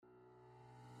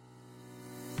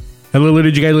Hello,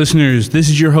 Liturgy Guy listeners. This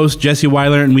is your host, Jesse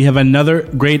Weiler, and we have another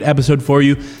great episode for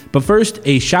you. But first,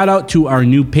 a shout out to our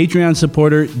new Patreon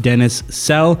supporter, Dennis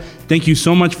Sell. Thank you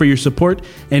so much for your support.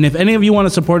 And if any of you want to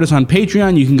support us on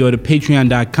Patreon, you can go to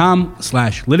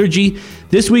patreon.com/liturgy.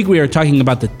 This week, we are talking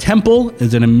about the temple.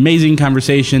 It's an amazing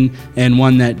conversation and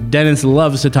one that Dennis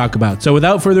loves to talk about. So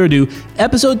without further ado,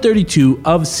 episode 32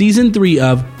 of season 3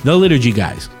 of The Liturgy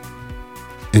Guys.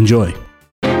 Enjoy.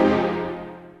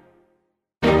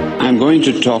 I'm going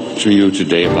to talk to you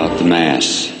today about the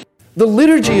Mass. The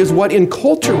liturgy is what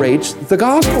enculturates the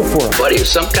gospel for us. What are you,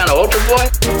 some kind of altar boy?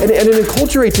 And it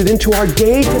enculturates it into our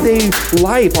day-to-day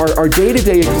life, our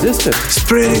day-to-day existence. It's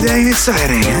pretty dang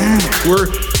exciting, huh? We're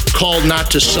called not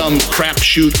to some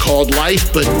crapshoot called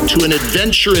life, but to an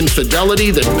adventure in fidelity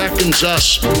that beckons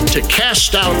us to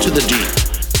cast out to the deep.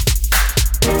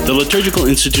 The Liturgical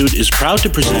Institute is proud to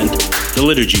present The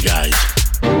Liturgy Guys.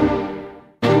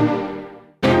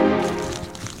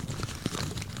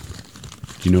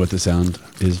 Do you know what the sound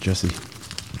is, Jesse?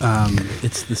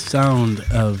 It's the sound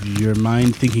of your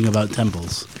mind thinking about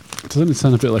temples. Doesn't it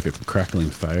sound a bit like a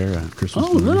crackling fire on Christmas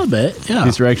morning? A little bit, yeah.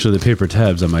 These are actually the paper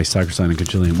tabs on my sacrosanct and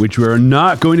concilium, which we are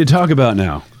not going to talk about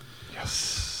now.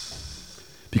 Yes.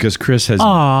 Because Chris has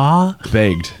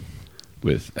begged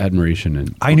with admiration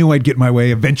and I knew I'd get my way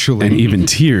eventually. And even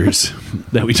tears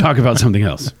that we talk about something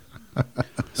else.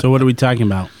 So what are we talking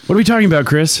about? What are we talking about,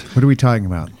 Chris? What are we talking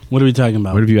about? What are we talking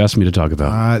about? What have you asked me to talk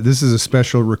about? This is a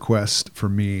special request for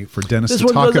me, for Dennis This to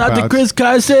one talk goes out about, to Chris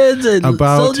Carsons and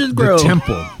about Soldiers the Grove.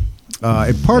 temple.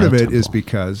 And part of it temple. is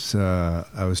because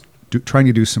I was trying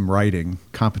to do some writing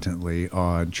competently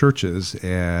on churches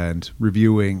and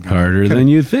reviewing. Harder than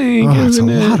you think, isn't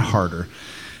it's a it? lot harder.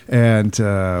 And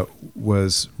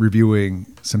was reviewing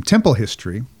some temple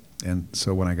history. And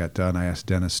so when I got done, I asked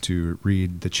Dennis to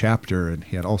read the chapter, and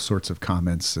he had all sorts of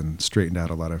comments and straightened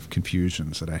out a lot of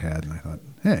confusions that I had. And I thought,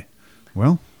 hey,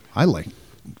 well, I learned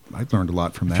a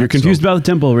lot from that. If you're confused about the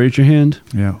temple, raise your hand.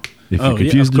 Yeah. If you're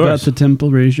confused of about course. the temple,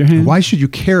 raise your hand. Why should you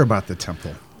care about the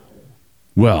temple?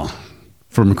 Well,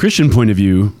 from a Christian point of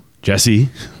view, Jesse,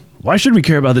 why should we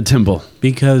care about the temple?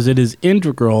 Because it is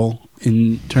integral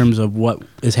in terms of what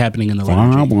is happening in the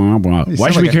liturgy. Blah, blah, blah.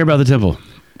 Why should we care about the temple?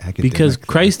 Because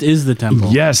Christ is the temple.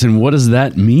 Yes, and what does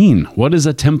that mean? What is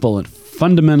a temple? A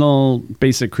fundamental,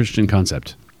 basic Christian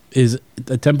concept. A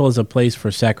temple is a place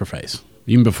for sacrifice,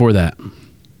 Even before that.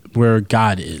 where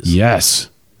God is.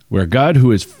 Yes, where God,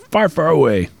 who is far, far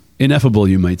away, ineffable,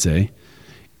 you might say,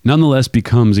 nonetheless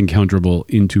becomes encounterable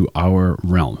into our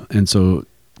realm. And so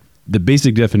the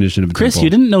basic definition of a Chris, temple, you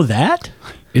didn't know that?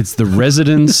 it's the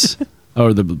residence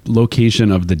or the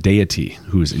location of the deity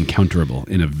who is encounterable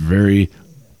in a very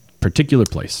particular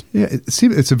place. Yeah,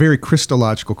 it's a very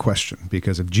Christological question,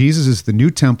 because if Jesus is the new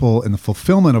temple and the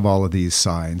fulfillment of all of these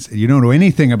signs, and you don't know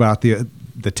anything about the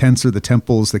tents or the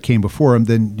temples that came before him,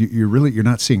 then you're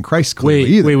not seeing Christ clearly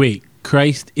either. Wait.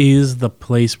 Christ is the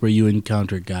place where you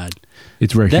encounter God.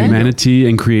 It's where That- humanity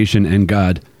and creation and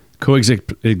God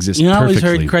exist You know, I always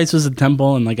perfectly. heard Christ was a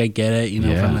temple, and like I get it,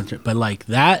 Yeah. from the, but like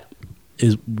that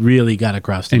is really got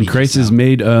across to me. And Christ just is now.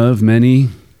 made of many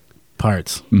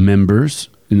parts. members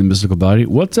in the mystical body.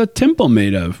 What's a temple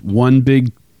made of? One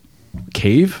big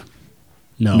cave?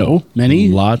 No, many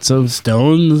Lots of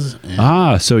stones.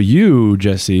 and- So you,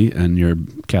 Jesse, and your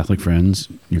Catholic friends,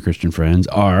 your Christian friends,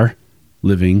 are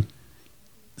living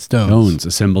stones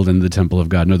assembled in the temple of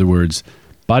God. In other words,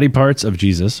 body parts of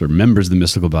Jesus, or members of the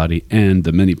mystical body, and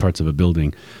the many parts of a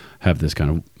building have this kind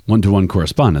of one-to-one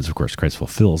correspondence. Of course, Christ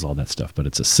fulfills all that stuff, but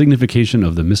it's a signification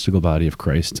of the mystical body of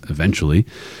Christ eventually.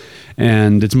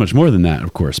 And it's much more than that,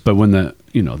 of course. But when the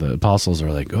apostles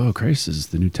are like, oh, Christ is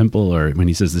the new temple, or when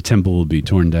he says the temple will be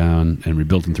torn down and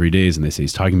rebuilt in 3 days, and they say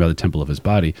he's talking about the temple of his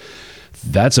body,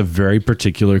 that's a very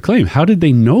particular claim. How did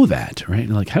they know that, right?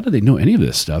 Like, how did they know any of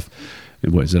this stuff?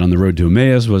 Was it on the road to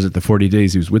Emmaus? Was it the 40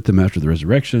 days he was with them after the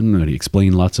resurrection? And he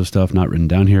explained lots of stuff, not written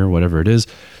down here, whatever it is.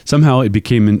 Somehow it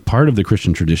became part of the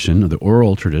Christian tradition, the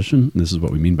oral tradition. This is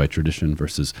what we mean by tradition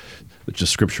versus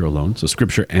just Scripture alone. So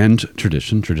Scripture and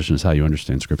tradition. Tradition is how you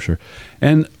understand Scripture.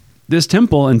 And this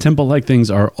temple and temple-like things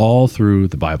are all through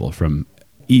the Bible, from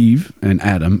Eve and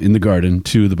Adam in the garden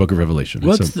to the book of Revelation.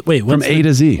 From A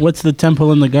to Z. What's the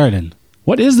temple in the garden?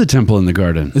 What is the temple in the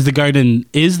garden? Is the garden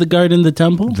the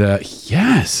temple?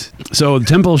 Yes. So the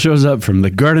temple shows up from the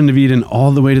Garden of Eden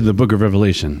all the way to the book of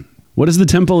Revelation. What is the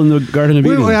temple in the Garden of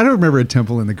Eden? I don't remember a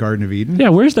temple in the Garden of Eden. Yeah,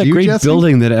 where's that Do you, great Jesse?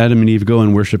 building that Adam and Eve go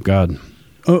and worship God?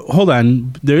 Oh, hold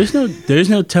on. There's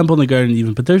no temple in the Garden of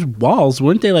Eden, but there's walls.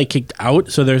 Weren't they like kicked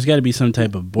out? So there's got to be some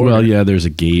type of border. Well, yeah, there's a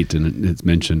gate, and it's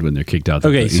mentioned when they're kicked out.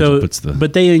 Okay,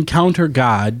 but they encounter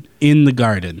God in the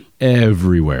garden.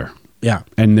 Everywhere. Yeah.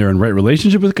 And they're in right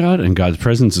relationship with God, and God's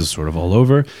presence is sort of all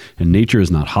over, and nature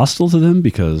is not hostile to them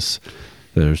because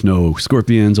there's no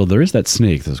scorpions. Oh, there is that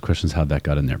snake. Those questions how that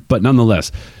got in there. But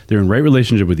nonetheless, they're in right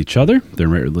relationship with each other. They're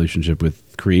in right relationship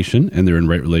with creation, and they're in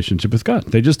right relationship with God.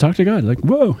 They just talk to God like,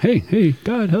 whoa, hey,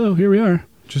 God, hello, here we are.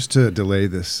 Just to delay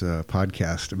this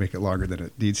podcast to make it longer than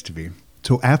it needs to be.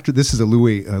 So after this is a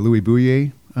Louis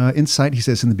Bouillet insight. He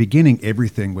says, in the beginning,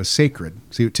 everything was sacred.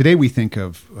 See, today we think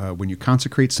of when you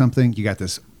consecrate something, you got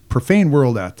this profane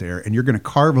world out there, and you're going to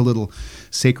carve a little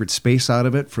sacred space out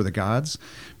of it for the gods.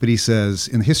 But he says,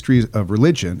 in the history of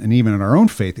religion, and even in our own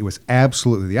faith, it was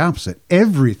absolutely the opposite.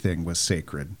 Everything was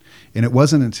sacred. And it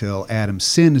wasn't until Adam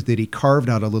sinned that he carved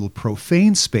out a little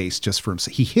profane space just for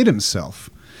himself. He hid himself.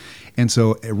 And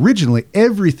so originally,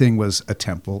 everything was a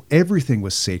temple, everything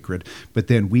was sacred, but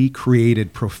then we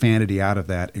created profanity out of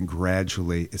that, and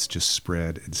gradually it's just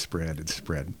spread and spread and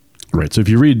spread. Right. So if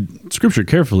you read Scripture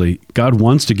carefully, God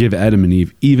wants to give Adam and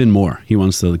Eve even more. He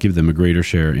wants to give them a greater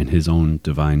share in his own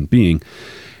divine being.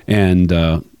 And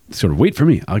sort of, wait for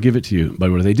me, I'll give it to you.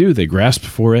 But what do? They grasp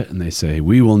for it, and they say,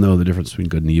 we will know the difference between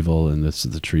good and evil, and this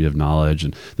is the tree of knowledge,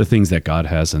 and the things that God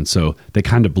has. And so they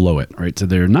kind of blow it, right? So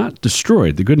they're not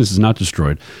destroyed. The goodness is not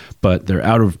destroyed, but they're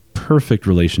out of perfect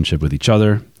relationship with each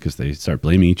other because they start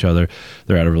blaming each other.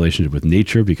 They're out of relationship with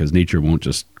nature because nature won't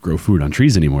just grow food on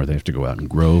trees anymore. They have to go out and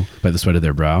grow by the sweat of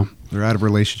their brow. They're out of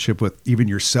relationship with even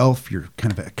yourself. You're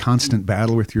kind of a constant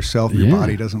battle with yourself. Your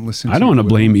body doesn't listen to you. I don't want to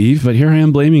blame Eve, but here I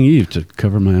am blaming Eve to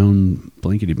cover my own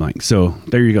blankety blank. So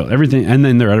there you go. Everything. And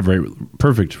then they're out of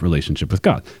perfect relationship with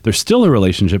God. There's still a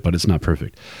relationship, but it's not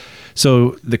perfect.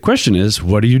 So the question is,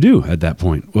 what do you do at that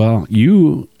point? Well,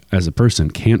 you as a person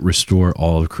can't restore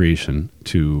all of creation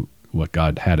to what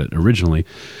God had it originally.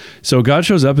 So God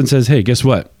shows up and says, hey, guess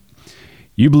what?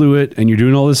 You blew it, and you're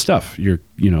doing all this stuff. You're,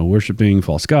 worshiping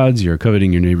false gods. You're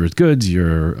coveting your neighbor's goods.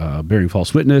 You're bearing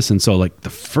false witness. And so, the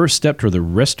first step toward the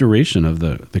restoration of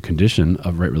the condition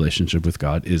of right relationship with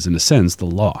God is, in a sense, the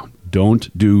law.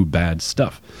 Don't do bad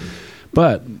stuff.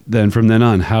 But then from then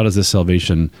on, how does this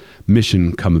salvation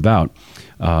mission come about?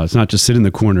 It's not just sit in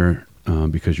the corner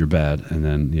because you're bad, and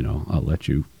then, I'll let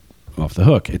you off the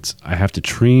hook. I have to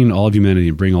train all of humanity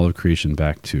and bring all of creation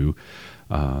back to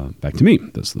me.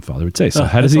 That's what the Father would say. So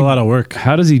that's a lot of work.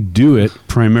 How does he do it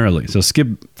primarily? So skip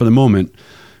for the moment,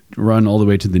 run all the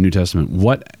way to the New Testament.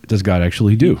 What does God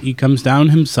actually do? He comes down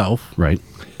himself, right,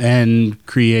 and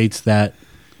creates that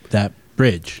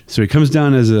bridge. So he comes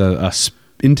down as a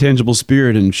intangible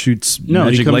spirit and shoots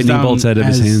magic lightning bolts out of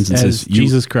his hands and says,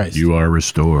 Jesus Christ, you are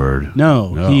restored.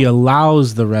 No, he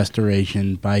allows the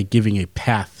restoration by giving a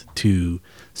path to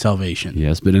salvation.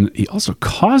 Yes, but he also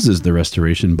causes the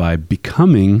restoration by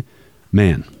becoming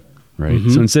man, right?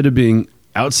 Mm-hmm. So instead of being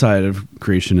outside of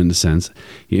creation in a sense,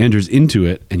 he enters into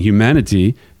it, and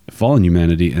humanity, fallen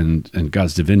humanity and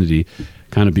God's divinity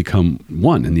kind of become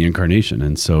one in the incarnation.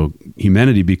 And so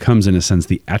humanity becomes, in a sense,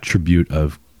 the attribute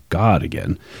of God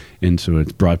again, and so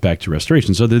it's brought back to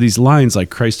restoration. So there are these lines like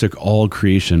Christ took all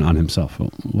creation on himself.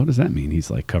 Well, what does that mean? He's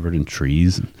covered in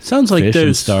trees and sounds like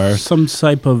fish there's and some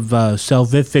type of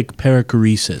salvific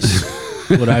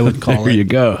perichoresis, what I would call it. There you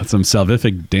go, some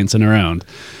salvific dancing around.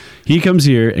 He comes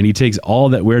here and he takes all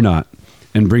that we're not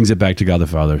and brings it back to God the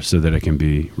Father so that it can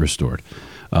be restored.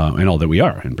 And all that we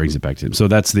are, and brings it back to him. So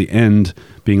that's the end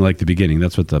being like the beginning.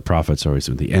 That's what the prophets always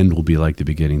say. The end will be like the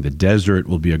beginning. The desert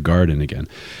will be a garden again.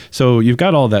 So you've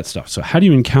got all that stuff. So how do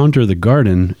you encounter the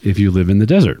garden if you live in the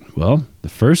desert? Well, the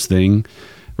first thing,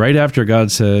 right after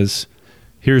God says,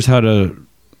 here's how to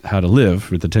live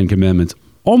with the Ten Commandments,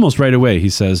 almost right away he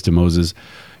says to Moses,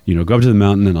 go up to the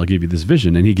mountain and I'll give you this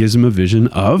vision. And he gives him a vision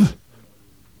of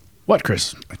what,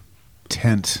 Chris?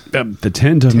 Tent. The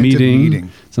tent of meeting.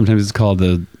 Sometimes it's called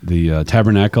the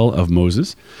tabernacle of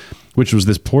Moses, which was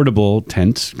this portable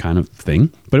tent kind of thing.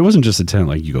 But it wasn't just a tent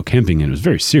like you go camping in. It was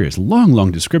very serious.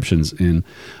 Long descriptions in...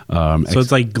 so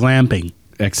it's like glamping.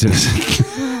 Exodus.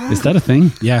 Is that a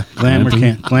thing? Yeah, glamour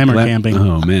camping.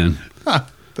 Oh, man.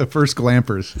 The first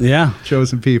glampers. Yeah.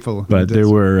 Chosen people. But there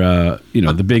were,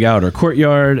 the big outer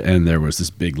courtyard, and there was this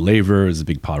big laver, there was a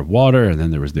big pot of water, and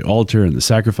then there was the altar and the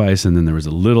sacrifice, and then there was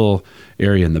a little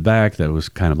area in the back that was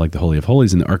kind of like the Holy of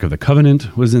Holies, and the Ark of the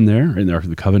Covenant was in there. In the Ark of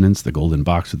the Covenant's the golden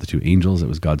box with the two angels. It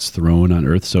was God's throne on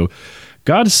earth. So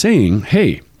God is saying,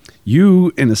 hey,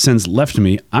 You, in a sense, left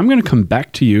me. I'm going to come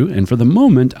back to you. And for the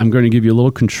moment, I'm going to give you a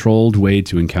little controlled way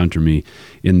to encounter me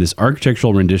in this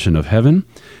architectural rendition of heaven,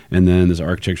 and then this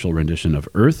architectural rendition of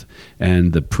earth.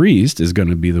 And the priest is going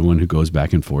to be the one who goes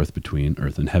back and forth between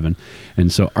earth and heaven.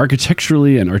 And so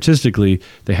architecturally and artistically,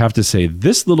 they have to say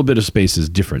this little bit of space is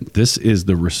different. This is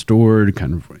the restored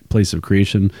kind of place of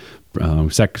creation,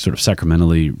 sort of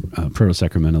sacramentally,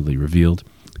 proto-sacramentally revealed.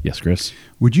 Yes, Chris?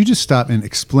 Would you just stop and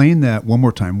explain that one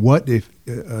more time? What if,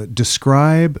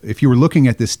 describe, if you were looking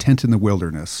at this tent in the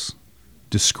wilderness,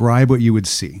 describe what you would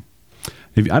see.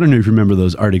 I don't know if you remember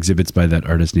those art exhibits by that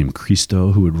artist named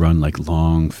Christo, who would run like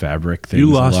long fabric things.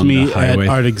 You lost along me the at highway.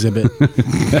 art exhibit.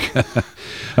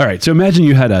 All right, so imagine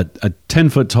you had a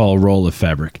 10-foot tall roll of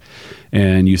fabric,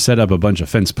 and you set up a bunch of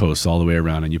fence posts all the way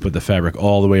around, and you put the fabric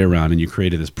all the way around, and you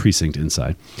created this precinct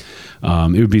inside.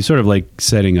 It would be sort of like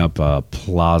setting up a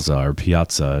plaza or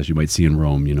piazza, as you might see in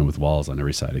Rome, with walls on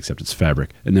every side, except it's fabric.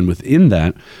 And then within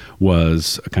that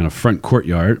was a kind of front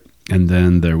courtyard, and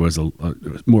then there was a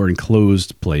more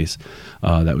enclosed place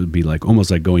that would be like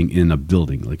almost like going in a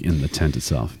building, like in the tent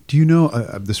itself. Do you know,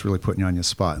 this really putting you on your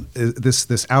spot,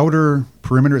 this outer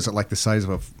perimeter, is it like the size of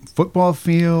a football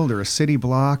field or a city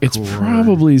block? It's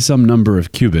probably some number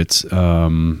of cubits.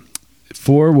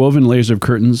 4 woven layers of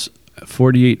curtains,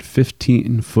 48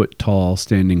 15-foot tall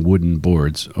standing wooden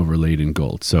boards overlaid in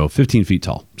gold. So 15 feet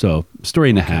tall. So a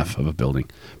story and a half of a building,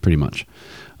 pretty much.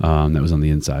 That was on the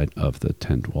inside of the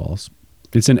tent walls.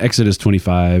 It's in Exodus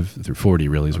 25 through 40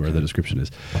 really is where the description is.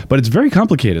 But it's very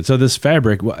complicated. So this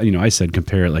fabric, I said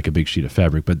compare it like a big sheet of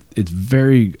fabric, but it's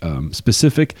very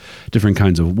specific, different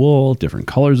kinds of wool, different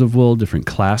colors of wool, different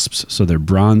clasps. So they're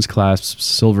bronze clasps,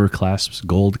 silver clasps,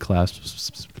 gold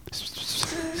clasps.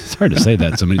 It's hard to say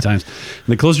that so many times. And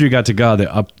the closer you got to God,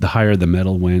 the higher the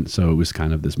metal went. So it was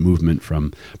kind of this movement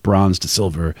from bronze to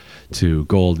silver to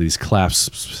gold. These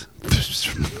clasps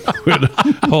would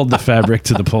hold the fabric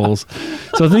to the poles.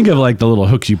 So think of like the little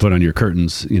hooks you put on your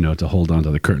curtains, to hold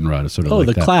onto the curtain rod. It's sort of like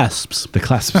the that. clasps. The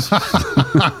clasps.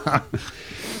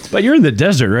 But you're in the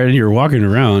desert, right? And you're walking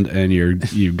around, and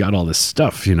you've got all this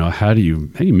stuff. How do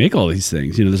you make all these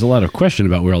things? There's a lot of question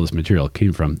about where all this material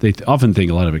came from. They often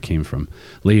think a lot of it came from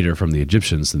later from the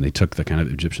Egyptians, and they took the kind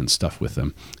of Egyptian stuff with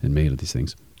them and made these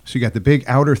things. So you got the big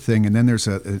outer thing, and then there's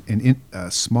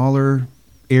a smaller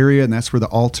area, and that's where the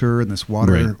altar and this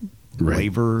water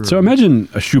laver. So imagine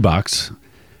a shoebox,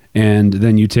 and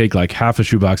then you take like half a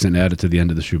shoebox and add it to the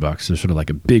end of the shoebox. So sort of like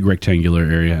a big rectangular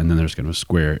area, and then there's kind of a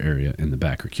square area in the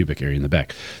back, or cubic area in the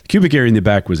back. The cubic area in the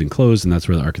back was enclosed, and that's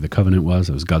where the Ark of the Covenant was.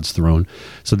 It was God's throne.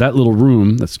 So that little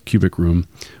room, that's cubic room,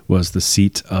 was the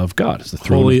seat of God. It's the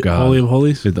throne of God. Holy of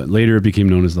Holies? Later it became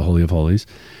known as the Holy of Holies.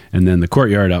 And then the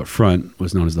courtyard out front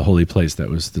was known as the Holy Place. That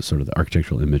was the sort of the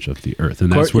architectural image of the earth. And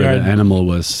that's where the animal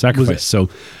was sacrificed. So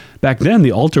back then,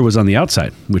 the altar was on the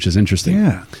outside, which is interesting.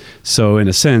 Yeah. So in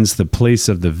a sense, the place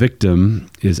of the victim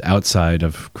is outside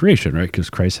of creation, right? Because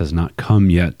Christ has not come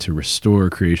yet to restore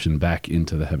creation back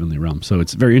into the heavenly realm. So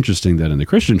it's very interesting that in the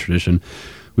Christian tradition,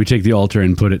 we take the altar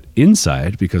and put it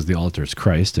inside, because the altar is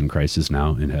Christ, and Christ is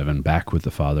now in heaven back with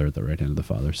the Father at the right hand of the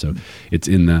Father. So it's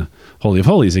in the Holy of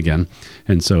Holies again.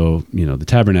 And so, the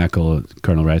tabernacle,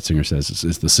 Cardinal Ratzinger says,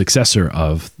 is the successor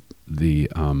of the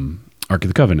Ark of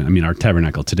the Covenant. Our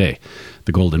tabernacle today,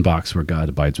 the golden box where God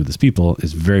abides with his people,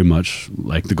 is very much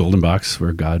like the golden box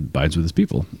where God abides with his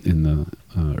people in the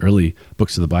early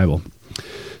books of the Bible.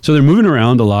 So they're moving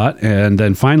around a lot, and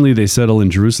then finally they settle in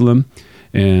Jerusalem.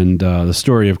 And the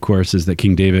story, of course, is that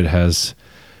King David has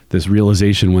this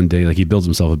realization one day, like he builds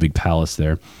himself a big palace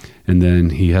there, and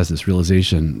then he has this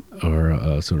realization, or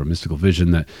a sort of mystical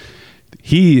vision, that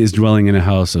he is dwelling in a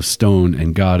house of stone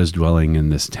and God is dwelling in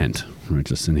this tent. Right?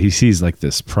 And he sees like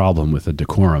this problem with a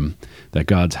decorum, that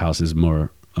God's house is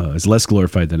less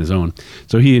glorified than his own.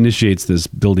 So he initiates this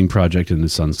building project, and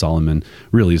his son Solomon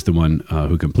really is the one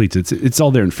who completes it. It's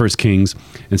all there in 1 Kings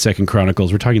and 2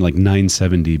 Chronicles. We're talking like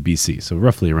 970 BC, so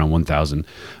roughly around 1000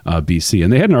 BC.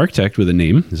 And they had an architect with a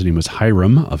name. His name was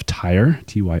Hiram of Tyre,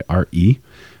 Tyre,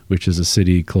 which is a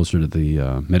city closer to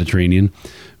the Mediterranean.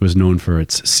 It was known for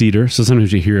its cedar. So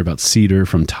sometimes you hear about cedar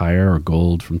from Tyre or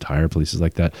gold from Tyre, places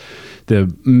like that.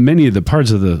 Many of the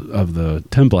parts of the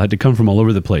temple had to come from all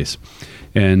over the place.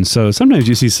 And so sometimes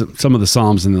you see some of the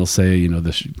Psalms, and they'll say,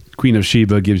 the Queen of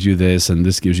Sheba gives you this and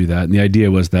this gives you that. And the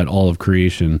idea was that all of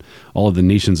creation, all of the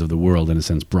nations of the world, in a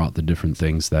sense, brought the different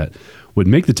things that would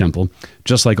make the temple,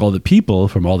 just like all the people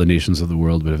from all the nations of the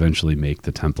world would eventually make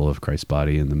the temple of Christ's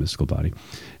body and the mystical body.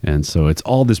 And so it's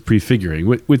all this prefiguring.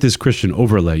 With this Christian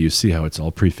overlay, you see how it's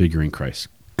all prefiguring Christ.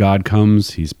 God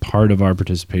comes, he's part of our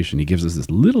participation. He gives us this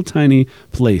little tiny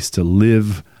place to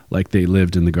live like they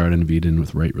lived in the Garden of Eden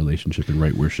with right relationship and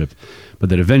right worship, but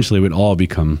that eventually would all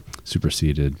become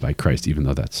superseded by Christ, even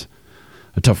though that's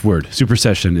a tough word.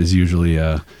 Supersession is usually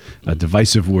a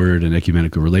divisive word in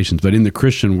ecumenical relations, but in the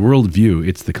Christian worldview,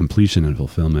 it's the completion and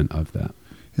fulfillment of that.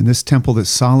 And this temple that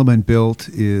Solomon built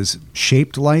is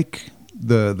shaped like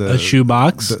a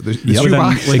shoebox. The Yep.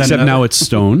 shoebox. Except now it's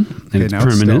stone and Okay, it's now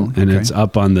it's permanent, stone. and Okay. it's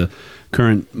up on the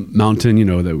current mountain,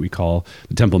 that we call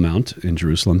the Temple Mount in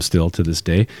Jerusalem still to this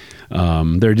day.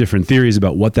 There are different theories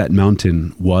about what that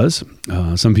mountain was.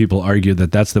 Some people argue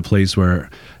that that's the place where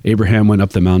Abraham went up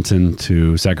the mountain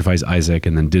to sacrifice Isaac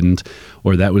and then didn't,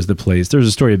 or that was the place. There's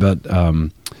a story about,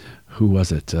 who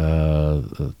was it?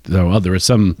 There was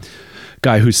some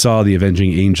guy who saw the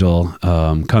avenging angel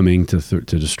coming to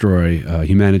destroy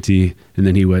humanity, and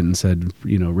then he went and said,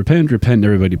 repent, repent.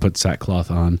 Everybody put sackcloth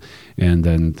on, and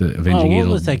then the avenging what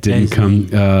angel was that didn't guy's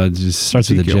come. Just starts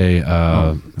with a J.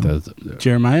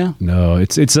 Jeremiah? No,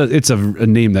 it's a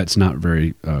name that's not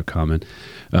very common.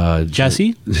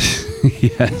 Jesse?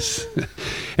 Yes.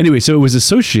 Anyway, so it was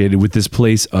associated with this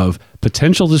place of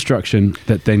potential destruction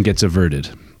that then gets averted.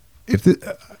 If it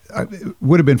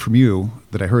would have been from you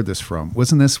that I heard this from.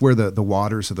 Wasn't this where the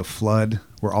waters of the flood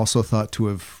were also thought to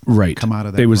have come out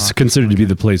of that? It was rock? considered to be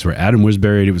the place where Adam was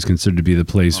buried. It was considered to be the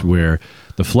place where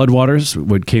the flood waters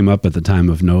came up at the time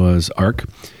of Noah's ark.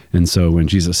 And so when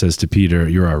Jesus says to Peter,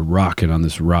 "You're a rock, and on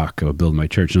this rock I will build my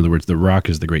church." In other words, the rock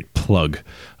is the great plug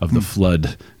of the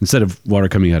flood. Instead of water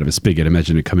coming out of a spigot,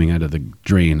 imagine it coming out of the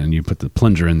drain, and you put the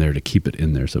plunger in there to keep it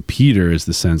in there. So Peter has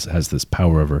this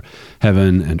power over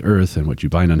heaven and earth, and what you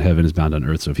bind on heaven is bound on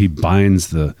earth. So if he binds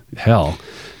the hell,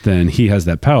 then he has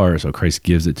that power. So Christ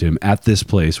gives it to him at this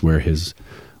place where his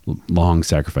long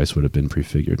sacrifice would have been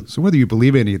prefigured. So whether you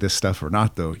believe any of this stuff or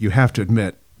not, though, you have to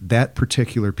admit that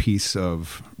particular piece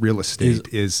of real estate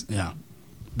is the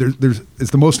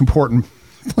most important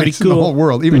place in the whole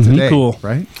world, even today. Cool.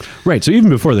 Right? Right. So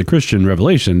even before the Christian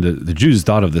revelation, the Jews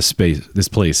thought of this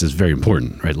place is very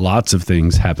important, right? Lots of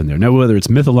things happen there. Now, whether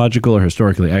it's mythological or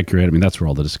historically accurate, that's where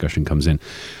all the discussion comes in.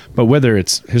 But whether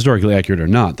it's historically accurate or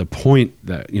not, the point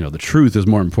that, the truth is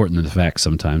more important than the facts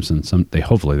sometimes, and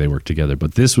hopefully they work together.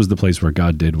 But this was the place where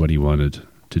God did what he wanted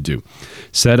to do.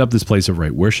 Set up this place of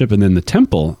right worship, and then the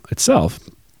temple itself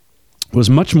was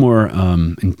much more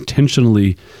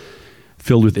intentionally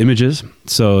filled with images.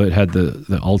 So it had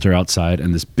the altar outside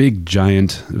and this big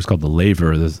giant, it was called the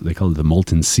laver, they call it the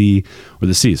molten sea, or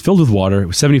the sea. It's filled with water. It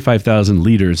was 75,000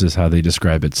 liters is how they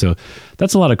describe it. So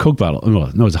that's a lot of Coke bottles.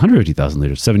 No, it's 150,000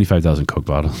 liters, 75,000 Coke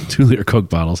bottles, 2-liter Coke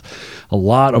bottles, a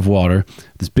lot of water.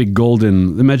 This big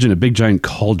golden, imagine a big giant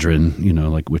cauldron,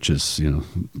 like witches,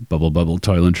 bubble,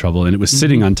 toil and trouble. And it was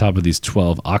sitting on top of these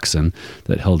 12 oxen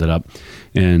that held it up.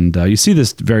 And you see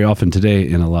this very often today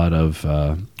in a lot of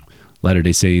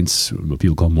Latter-day Saints, what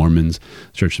people call Mormons,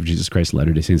 Church of Jesus Christ,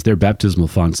 Latter-day Saints. Their baptismal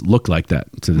fonts look like that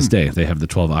to this day. They have the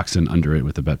 12 oxen under it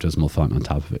with the baptismal font on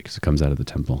top of it because it comes out of the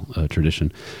temple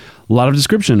tradition. A lot of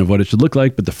description of what it should look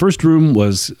like, but the first room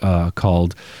was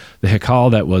called the Hekal.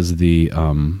 That was the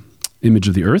image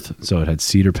of the earth. So it had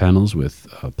cedar panels with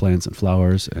plants and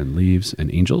flowers and leaves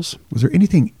and angels. Was there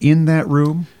anything in that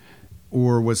room?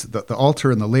 Or was the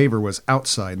altar and the laver was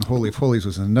outside, and the Holy of Holies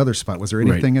was in another spot? Was there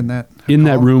anything in that? In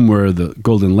that room were the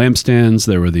golden lampstands.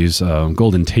 There were these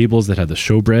golden tables that had the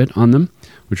showbread on them,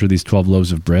 which were these 12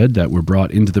 loaves of bread that were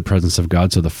brought into the presence of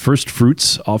God. So the first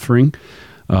fruits offering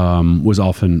was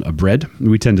often a bread.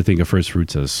 We tend to think of first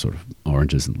fruits as sort of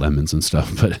oranges and lemons and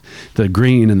stuff, but the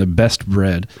green and the best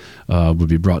bread would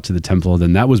be brought to the temple.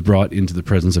 Then that was brought into the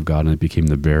presence of God, and it became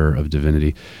the bearer of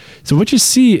divinity. So what you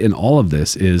see in all of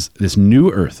this is this new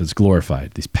earth that's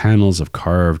glorified, these panels of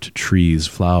carved trees,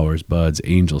 flowers, buds,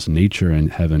 angels, nature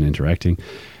and heaven interacting.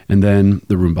 And then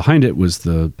the room behind it was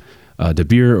the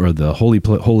Debir, or the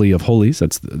Holy of Holies.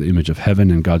 That's the image of heaven,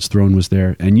 and God's throne was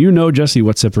there. And Jesse,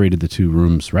 what separated the two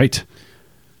rooms, right?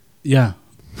 Yeah.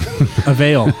 A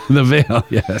veil. The veil,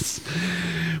 yes.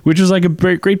 Which was like a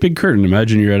great big curtain.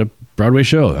 Imagine you're at a Broadway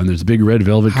show, and there's a big red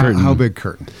velvet curtain. How big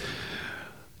curtain?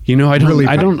 I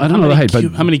don't know the height, but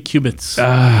how many cubits?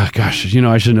 Gosh,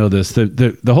 I should know this.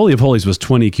 The Holy of Holies was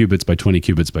 20 cubits by 20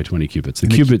 cubits by 20 cubits. The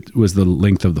cubit was the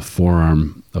length of the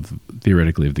forearm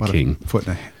theoretically of the king. Foot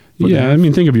and a half. Yeah,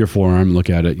 think of your forearm. Look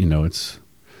at it. It's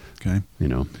okay.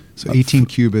 So 18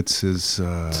 cubits is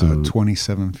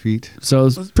 27 feet. So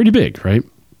it's pretty big, right?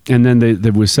 And then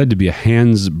there was said to be a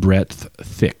hand's breadth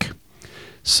thick.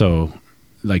 So,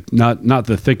 like not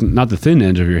the thin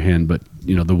end of your hand, but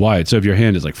the wide. So if your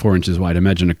hand is like 4 inches wide,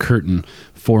 imagine a curtain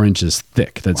 4 inches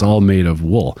thick. That's all made of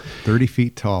wool. 30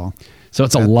 feet tall. So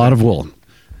it's a lot of wool.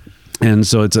 And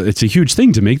so it's a huge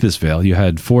thing to make this veil. You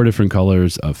had 4 different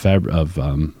colors of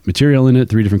material in it,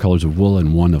 3 different colors of wool,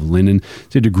 and 1 of linen. So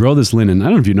you had to grow this linen. I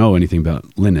don't know if you know anything about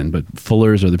linen, but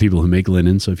fullers are the people who make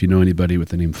linen. So if you know anybody with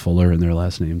the name Fuller in their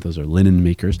last name, those are linen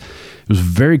makers. It was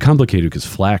very complicated because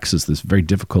flax is this very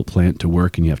difficult plant to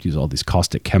work, and you have to use all these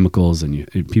caustic chemicals. And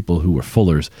people who were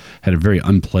fullers had a very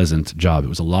unpleasant job. It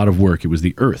was a lot of work. It was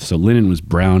the earth. So linen was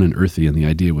brown and earthy, and the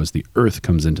idea was the earth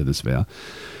comes into this veil.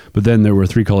 But then there were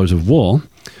 3 colors of wool.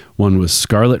 One was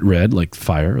scarlet red, like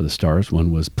fire or the stars. One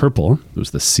was purple. It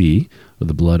was the sea, or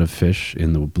the blood of fish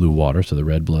in the blue water. So the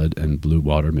red blood and blue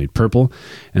water made purple.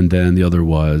 And then the other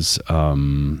was,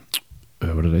 what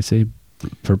did I say?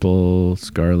 Purple,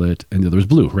 scarlet, and the other was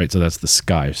blue, right? So that's the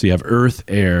sky. So you have earth,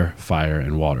 air, fire,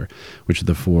 and water, which are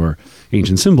the 4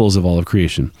 ancient symbols of all of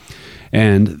creation.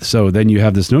 And so then you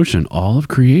have this notion, all of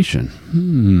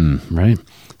creation, right?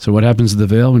 So what happens to the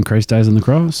veil when Christ dies on the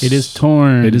cross? It is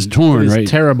torn. It is torn, right?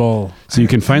 Terrible. So you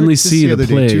can finally see the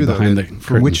play behind the curtain.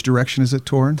 From which direction is it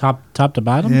torn? Top to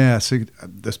bottom? Yeah, so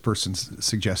this person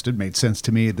suggested, made sense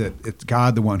to me, that it's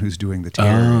God the one who's doing the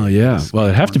tearing. Oh, yeah. Well,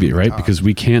 it'd have to be, right? Because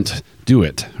we can't do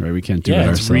it, right? We can't do it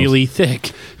ourselves. It's really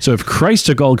thick. So if Christ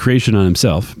took all creation on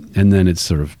himself, and then it's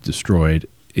sort of destroyed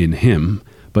in him,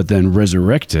 but then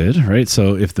resurrected, right?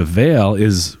 So if the veil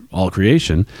is all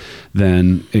creation,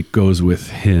 then it goes with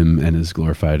him and is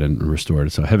glorified and restored.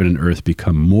 So heaven and earth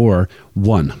become more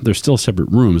one. They're still separate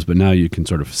rooms, but now you can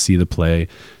sort of see the play.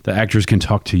 The actors can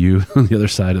talk to you on the other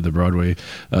side of the Broadway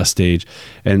stage.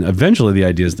 And eventually the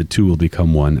idea is the 2 will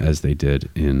become one as they did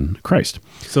in Christ.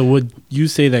 So would you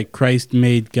say that Christ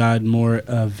made God more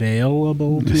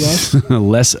available to us?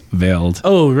 Less veiled.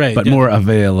 Oh, right. But more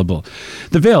available.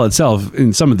 The veil itself,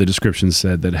 in some of the descriptions,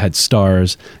 said that it had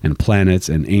stars and planets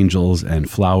and angels and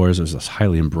flowers. It was this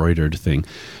highly embroidered thing.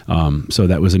 So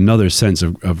that was another sense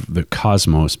of the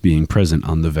cosmos being present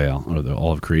on the veil, or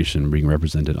all of creation being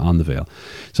represented on the veil.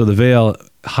 So the veil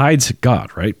hides God,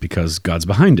 right? Because God's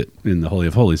behind it in the Holy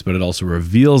of Holies, but it also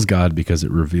reveals God because it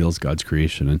reveals God's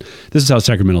creation. And this is how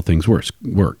sacramental things work.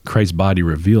 Christ's body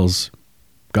reveals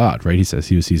God, right? He says,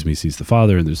 "He who sees me sees the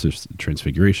Father," and there's this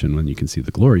transfiguration when you can see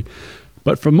the glory.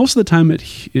 But for most of the time,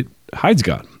 it hides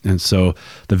God. And so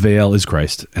the veil is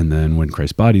Christ. And then when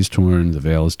Christ's body is torn, the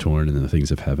veil is torn, and then the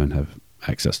things of heaven have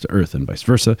access to earth and vice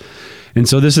versa. And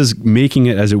so this is making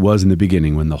it as it was in the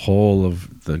beginning, when the whole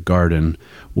of the garden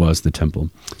was the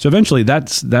temple. So eventually that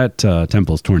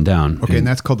temple is torn down. Okay, and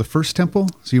that's called the first temple?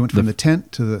 So you went from the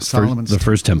tent to the Solomon's The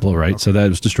first temple, right? Okay. So that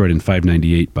was destroyed in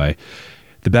 598 by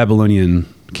the Babylonian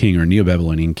king, or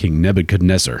Neo-Babylonian king,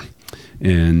 Nebuchadnezzar.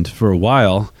 And for a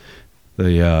while,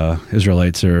 the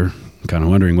Israelites are kind of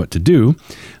wondering what to do.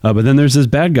 But then there's this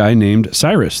bad guy named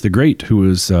Cyrus the Great, who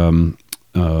was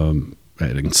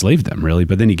enslaved them, really.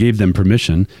 But then he gave them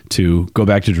permission to go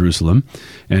back to Jerusalem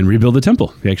and rebuild the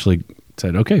temple. He actually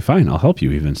said, okay, fine, I'll help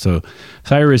you even. So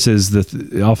Cyrus is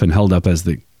often held up as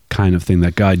the kind of thing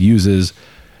that God uses,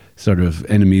 sort of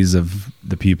enemies of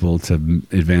the people, to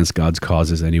advance God's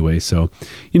causes anyway. So,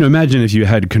 imagine if you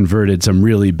had converted some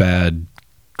really bad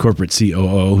corporate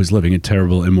COO who's living a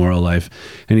terrible, immoral life,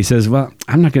 and he says, well,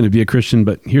 I'm not going to be a Christian,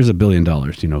 but here's $1 billion,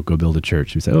 go build a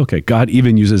church. You say, okay, God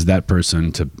even uses that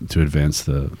person to advance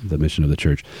the mission of the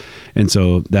church. And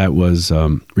so that was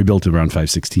rebuilt around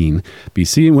 516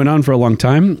 BC and went on for a long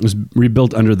time. It was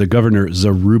rebuilt under the governor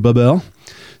Zerubbabel.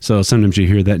 So sometimes you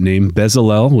hear that name.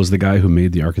 Bezalel was the guy who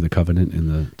made the Ark of the Covenant in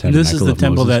the tabernacle of Moses. This is the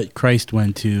temple that Christ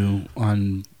went to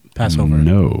on Passover.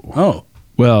 No. Oh.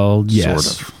 Well,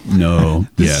 yes. Sort of. No.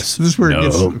 Yes. This is where it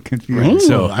gets confusing.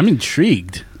 So I'm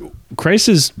intrigued. Christ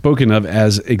is spoken of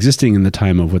as existing in the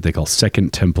time of what they call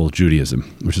Second Temple Judaism,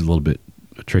 which is a little bit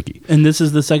tricky. And this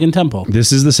is the second temple.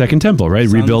 This is the second temple, right?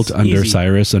 Sounds rebuilt under easy.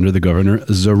 Cyrus, under the governor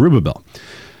Zerubbabel.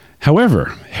 However,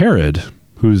 Herod,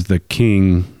 who's the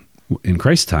king in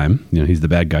Christ's time, he's the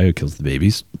bad guy who kills the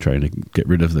babies, trying to get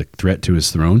rid of the threat to his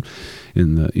throne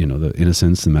in the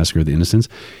innocents, the massacre of the innocents.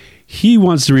 He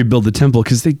wants to rebuild the temple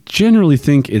because they generally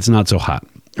think it's not so hot,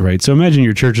 right? So imagine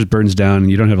your church burns down and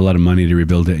you don't have a lot of money to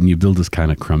rebuild it, and you build this kind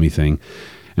of crummy thing.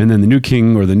 And then the new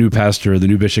king or the new pastor or the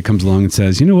new bishop comes along and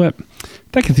says, you know what?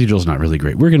 That cathedral's not really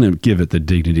great. We're going to give it the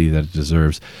dignity that it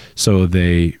deserves. So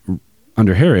they,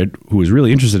 under Herod, who was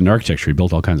really interested in architecture, he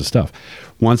built all kinds of stuff,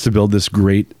 wants to build this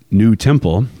great new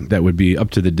temple that would be up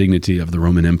to the dignity of the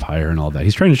Roman Empire and all that.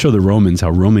 He's trying to show the Romans how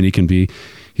Roman he can be.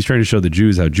 He's trying to show the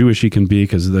Jews how Jewish he can be,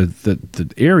 because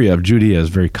the area of Judea is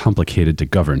very complicated to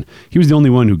govern. He was the only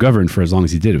one who governed for as long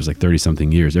as he did. It was like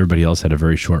 30-something years. Everybody else had a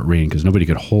very short reign because nobody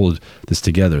could hold this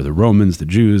together. The Romans, the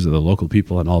Jews, the local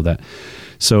people, and all that.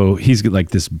 So he's like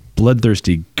this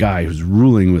bloodthirsty guy who's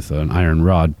ruling with an iron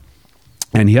rod.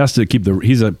 And he has to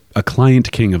he's a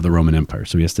client king of the Roman Empire.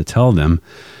 So he has to tell them,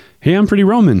 hey, I'm pretty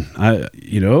Roman.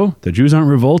 The Jews aren't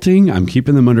revolting. I'm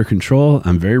keeping them under control.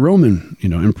 I'm very Roman.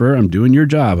 Emperor, I'm doing your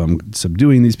job. I'm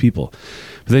subduing these people.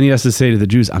 But then he has to say to the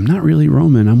Jews, I'm not really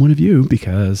Roman. I'm one of you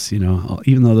because,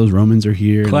 even though those Romans are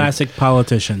here. Classic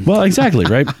politician. Well, exactly,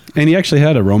 right? And he actually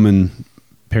had a Roman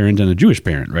parent and a Jewish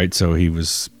parent, right? So he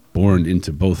was born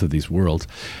into both of these worlds,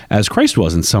 as Christ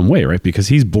was in some way, right? Because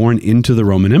he's born into the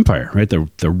Roman Empire, right?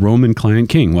 The Roman client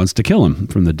king wants to kill him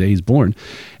from the day he's born.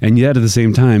 And yet at the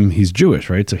same time, he's Jewish,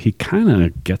 right? So he kind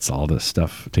of gets all this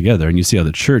stuff together. And you see how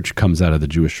the church comes out of the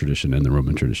Jewish tradition and the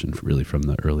Roman tradition really from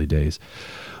the early days.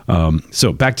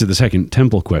 So back to the second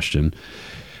temple question.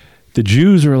 The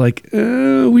Jews are like,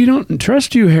 we don't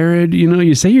trust you, Herod.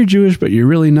 You say you're Jewish, but you're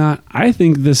really not. I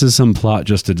think this is some plot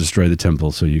just to destroy the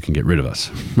temple so you can get rid of us.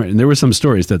 Right? And there were some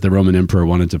stories that the Roman emperor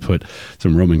wanted to put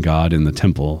some Roman god in the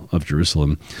temple of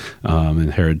Jerusalem,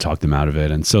 and Herod talked them out of it.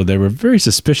 And so they were very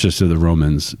suspicious of the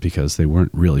Romans because they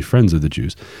weren't really friends of the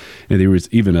Jews. And there was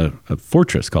even a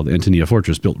fortress called the Antonia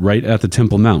Fortress built right at the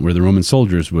Temple Mount where the Roman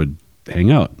soldiers would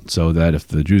hang out, so that if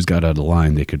the Jews got out of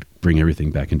line, they could bring everything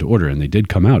back into order. And they did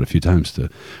come out a few times to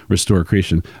restore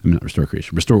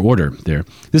order there.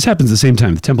 This happens the same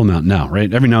time, the Temple Mount now,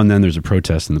 right? Every now and then there's a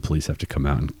protest and the police have to come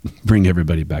out and bring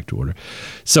everybody back to order.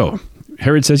 So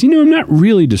Herod says, I'm not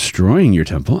really destroying your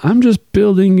temple. I'm just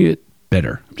building it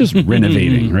better. I'm just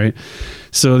renovating, right?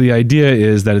 So the idea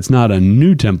is that it's not a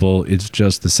new temple. It's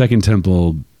just the second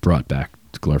temple brought back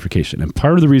glorification. And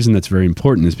part of the reason that's very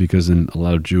important is because in a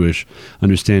lot of Jewish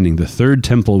understanding, the third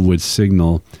temple would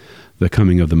signal the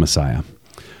coming of the Messiah.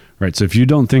 Right? So if you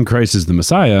don't think Christ is the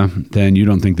Messiah, then you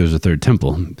don't think there's a third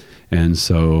temple. And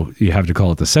so you have to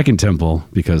call it the second temple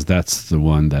because that's the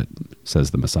one that says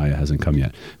the Messiah hasn't come yet.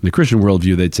 In the Christian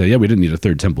worldview, they'd say, we didn't need a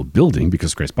third temple building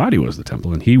because Christ's body was the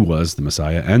temple and he was the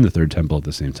Messiah and the third temple at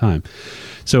the same time.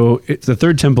 So the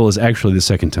third temple is actually the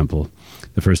second temple.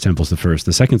 The first temple is the first.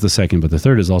 The second is the second, but the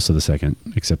third is also the second,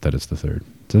 except that it's the third.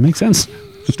 Does that make sense?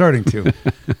 Starting to.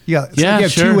 Yeah. So Yeah, you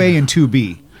have sure. 2A and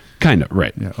 2B. Kind of,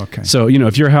 right. Yeah, okay. So,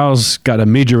 if your house got a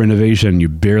major renovation, you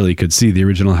barely could see the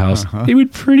original house, it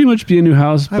would pretty much be a new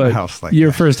house, I have a but house like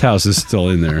your that. first house is still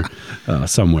in there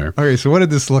somewhere. Okay, so what did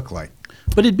this look like?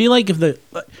 But it'd be like if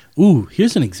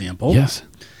here's an example. Yes.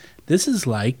 This is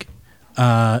like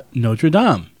Notre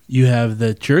Dame. You have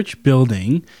the church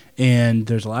building, and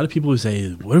there's a lot of people who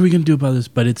say, what are we going to do about this?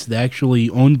 But it's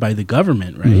actually owned by the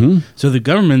government, right? Mm-hmm. So the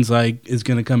government's is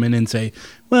going to come in and say,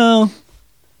 well,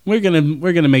 we're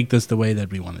gonna make this the way that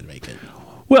we want to make it.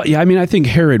 Well, yeah, I think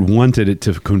Herod wanted it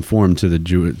to conform to the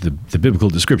biblical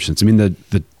descriptions.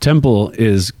 The temple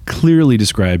is clearly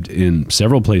described in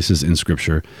several places in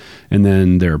Scripture, and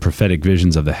then there are prophetic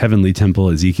visions of the heavenly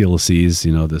temple. Ezekiel sees,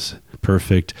 this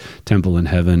perfect temple in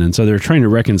heaven, and so they're trying to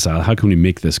reconcile how can we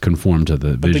make this conform to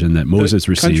the vision that Moses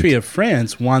received. The country of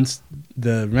France wants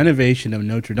the renovation of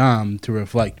Notre Dame to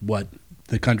reflect what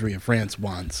the country of France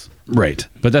wants. Right,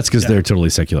 but that's because they're totally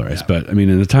secularized. Yeah. But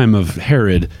in the time of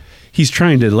Herod, he's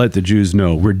trying to let the Jews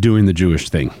know we're doing the Jewish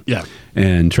thing. Yeah.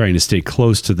 And trying to stay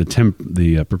close to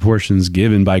the proportions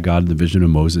given by God in the vision of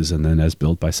Moses and then as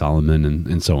built by Solomon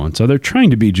and so on. So they're trying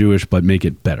to be Jewish but make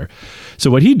it better.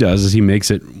 So what he does is he makes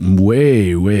it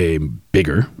way, way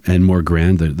bigger and more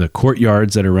grand. The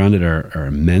courtyards that are around it are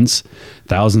immense.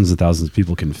 Thousands and thousands of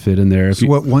people can fit in there. So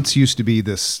what once used to be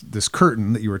this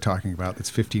curtain that you were talking about that's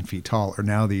 15 feet tall are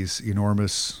now these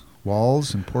enormous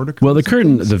walls and porticos? Well, the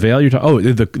curtain, the veil you're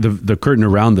talking, the curtain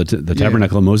around the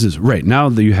tabernacle of Moses. Right. Now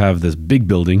that you have this big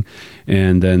building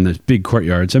and then the big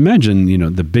courtyards. Imagine,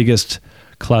 the biggest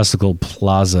classical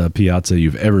piazza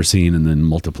you've ever seen and then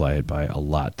multiply it by a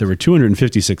lot. There were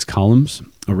 256 columns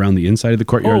around the inside of the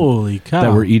courtyard. Holy cow.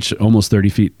 That were each almost 30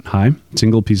 feet high,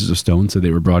 single pieces of stone. So they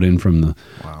were brought in from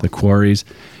the quarries.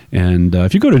 And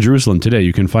if you go to Jerusalem today,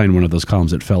 you can find one of those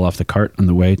columns that fell off the cart on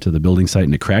the way to the building site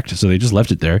and it cracked. So they just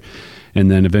left it there.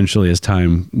 And then eventually as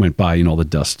time went by, all the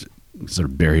dust sort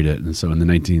of buried it. And so in the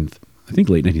late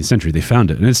 19th century, they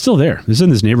found it. And it's still there. It's in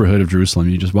this neighborhood of Jerusalem.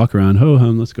 You just walk around,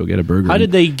 ho-hum, let's go get a burger. How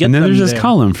did they get And then them there's this there?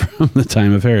 column from the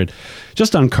time of Herod,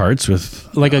 just on carts with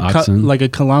oxen. Like a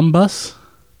Columbus?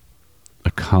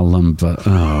 A Columba.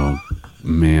 Oh,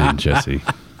 man, Jesse.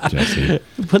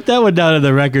 Put that one down in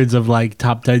the records of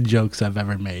top 10 jokes I've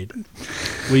ever made.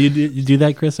 Will you do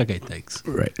that, Chris? Okay, thanks.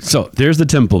 Right. So there's the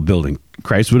temple building.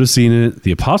 Christ would have seen it.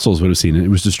 The apostles would have seen it. It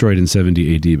was destroyed in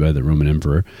 70 AD by the Roman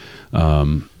emperor,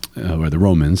 or the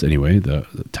Romans anyway. The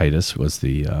Titus was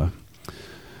the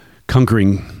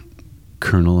conquering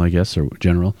colonel, I guess, or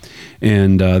general.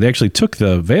 And they actually took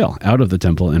the veil out of the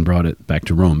temple and brought it back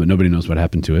to Rome, but nobody knows what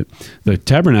happened to it. The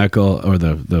tabernacle, or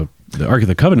the Ark of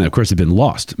the Covenant, of course, had been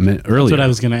lost earlier. That's what I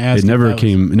was going to ask. It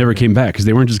never came back because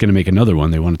they weren't just going to make another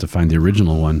one. They wanted to find the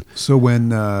original one. So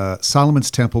when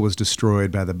Solomon's temple was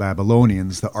destroyed by the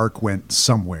Babylonians, the Ark went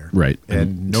somewhere. Right.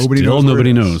 And nobody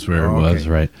knows where it okay. was,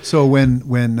 right. So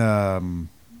when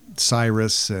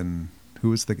Cyrus and who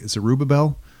was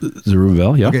Zerubbabel?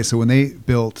 Zerubbabel, yeah. Okay, so when they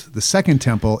built the second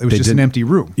temple, it was just an empty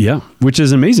room. Yeah, which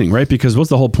is amazing, right? Because what's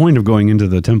the whole point of going into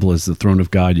the temple is the throne of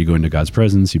God. You go into God's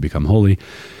presence, you become holy.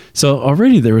 So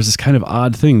already there was this kind of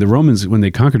odd thing. The Romans, when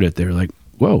they conquered it, they were like,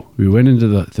 whoa, we went into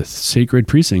the sacred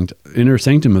precinct, inner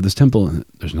sanctum of this temple, and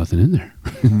there's nothing in there.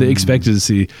 They expected to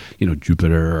see,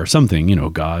 Jupiter or something,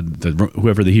 God,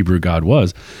 whoever the Hebrew God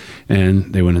was.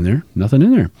 And they went in there, nothing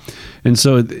in there. And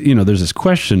so, there's this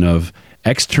question of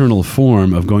external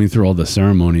form of going through all the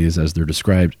ceremonies as they're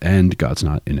described, and God's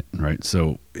not in it, right?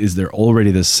 So is there already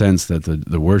this sense that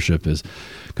the worship is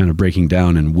kind of breaking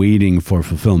down and waiting for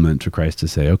fulfillment to Christ to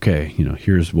say, okay,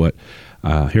 here's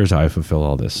how I fulfill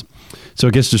all this. So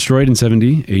it gets destroyed in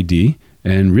 70 AD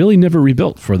and really never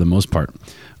rebuilt for the most part.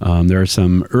 There are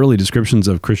some early descriptions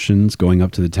of Christians going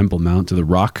up to the Temple Mount, to the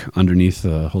rock underneath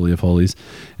the Holy of Holies,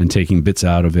 and taking bits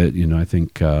out of it. I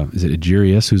think is it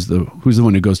Egerius who's the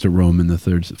one who goes to Rome in the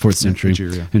 4th century?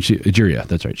 Egeria,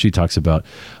 that's right. She talks about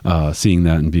seeing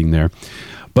that and being there.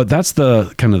 But that's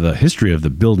the kind of the history of the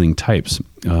building types,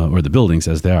 or the buildings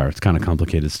as they are. It's kind of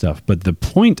complicated stuff. But the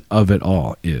point of it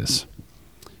all is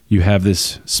you have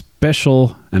this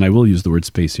special, and I will use the word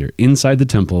space here, inside the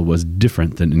temple was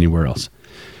different than anywhere else.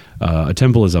 A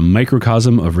temple is a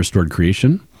microcosm of restored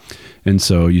creation. And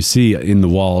so you see in the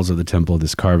walls of the temple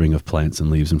this carving of plants and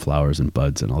leaves and flowers and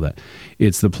buds and all that.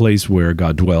 It's the place where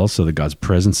God dwells, so that God's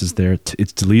presence is there.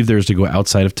 It's to leave there is to go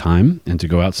outside of time and to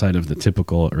go outside of the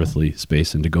typical earthly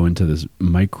space and to go into this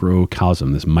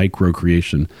microcosm, this micro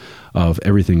creation of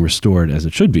everything restored as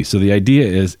it should be. So the idea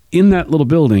is in that little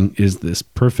building is this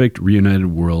perfect reunited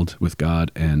world with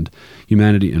God and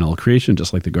humanity and all creation,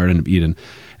 just like the Garden of Eden.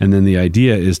 And then the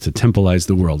idea is to templize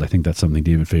the world. I think that's something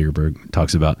David Fagerberg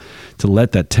talks about, to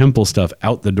let that temple stuff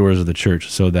out the doors of the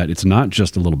church so that it's not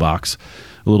just a little box,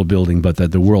 a little building, but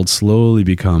that the world slowly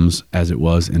becomes as it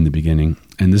was in the beginning.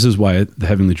 And this is why the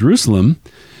heavenly Jerusalem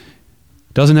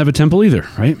doesn't have a temple either,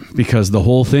 right? Because the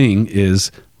whole thing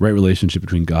is right relationship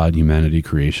between God, humanity,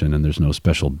 creation, and there's no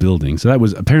special building. So that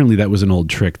was an old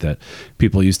trick that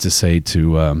people used to say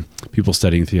to people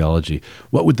studying theology.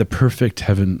 What would the perfect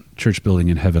church building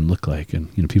in heaven look like?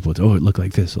 And people would, it looked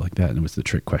like this or like that, and it was the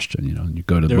trick question. And you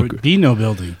go to there would be no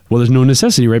building. Well, there's no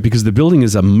necessity, right? Because the building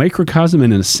is a microcosm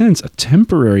and in a sense a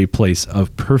temporary place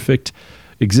of perfect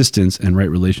existence and right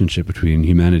relationship between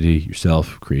humanity,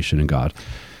 yourself, creation, and God.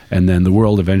 And then the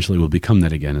world eventually will become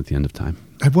that again at the end of time.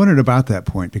 I've wondered about that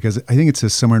point because I think it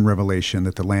says somewhere in Revelation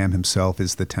that the Lamb himself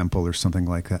is the temple or something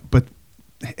like that. But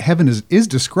heaven is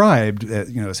described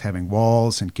as having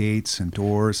walls and gates and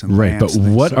doors and right. But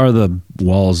what are the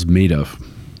walls made of?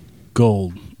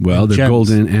 Gold. Well, they're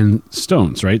golden and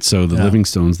stones, right? So the living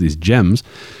stones, these gems.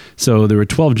 So there were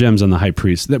 12 gems on the high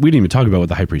priest. That we didn't even talk about what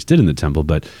the high priest did in the temple,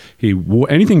 but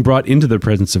anything brought into the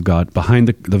presence of God behind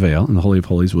the veil in the Holy of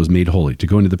Holies was made holy. To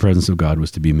go into the presence of God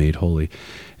was to be made holy.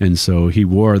 And so he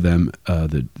wore them,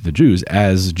 the Jews,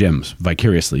 as gems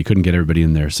vicariously. You couldn't get everybody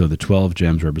in there. So the 12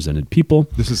 gems represented people.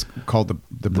 This is called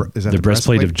the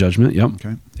breastplate of judgment. Yep.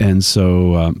 Okay. And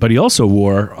so, but he also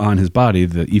wore on his body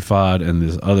the ephod and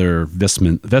these other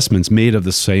vestments made of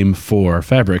the same 4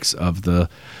 fabrics of the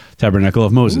tabernacle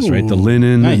of Moses, right? The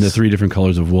linen and the 3 different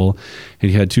colors of wool.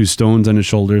 And he had 2 stones on his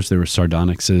shoulders. They were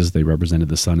sardonyxes. They represented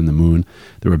the sun and the moon.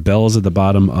 There were bells at the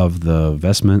bottom of the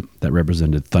vestment that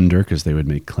represented thunder because they would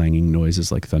make clanging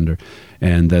noises like thunder.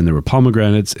 And then there were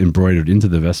pomegranates embroidered into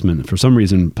the vestment. For some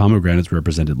reason, pomegranates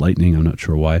represented lightning. I'm not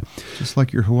sure why. Just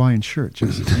like your Hawaiian shirt,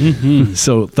 Jesse.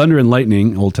 So thunder and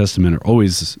lightning, Old Testament, are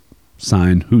always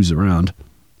sign who's around.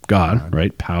 God,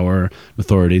 right? Power,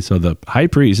 authority. So the high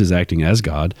priest is acting as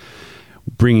God,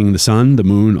 bringing the sun, the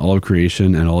moon, all of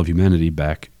creation, and all of humanity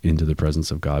back into the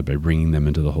presence of God by bringing them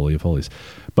into the Holy of Holies.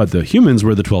 But the humans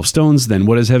were the 12 stones. Then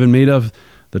what is heaven made of?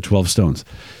 The 12 stones.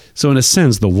 So in a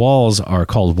sense, the walls are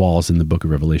called walls in the book of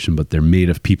Revelation, but they're made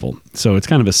of people. So it's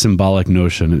kind of a symbolic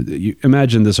notion. You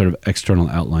imagine the sort of external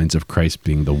outlines of Christ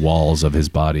being the walls of his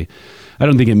body. I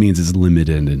don't think it means it's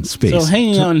limited in space. So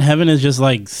hanging out in heaven is just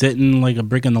like sitting like a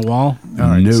brick in the wall? All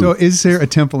right. No. So is there a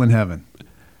temple in heaven?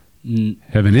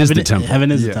 Heaven is the temple.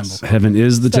 Heaven is the temple. Heaven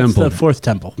is the temple. That's the 4th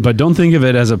temple. But don't think of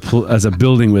it as a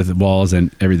building with walls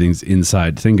and everything's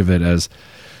inside. Think of it as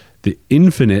the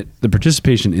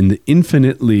participation in the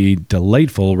infinitely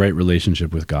delightful right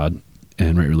relationship with God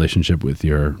and right relationship with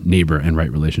your neighbor and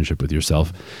right relationship with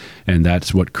yourself. And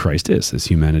that's what Christ is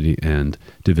humanity and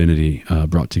divinity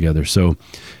brought together. So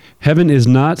heaven is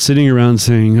not sitting around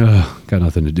saying, oh, got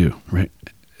nothing to do, right?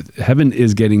 Heaven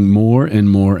is getting more and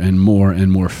more and more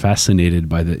and more fascinated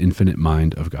by the infinite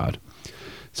mind of God.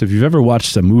 So if you've ever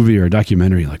watched a movie or a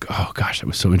documentary, like, oh gosh, that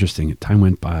was so interesting. Time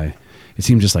went by. It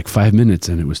seemed just like 5 minutes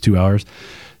and it was 2 hours.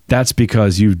 That's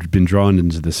because you've been drawn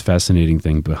into this fascinating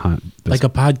thing behind this. Like a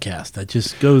podcast that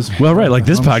just goes. Well, right. Like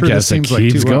this podcast that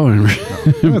keeps going.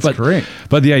 That's great.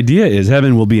 But the idea is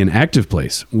heaven will be an active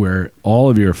place where all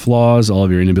of your flaws, all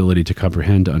of your inability to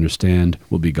comprehend, to understand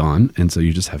will be gone. And so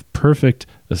you just have perfect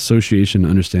association,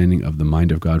 understanding of the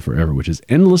mind of God forever, which is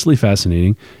endlessly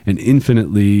fascinating and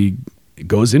infinitely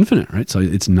goes infinite, right? So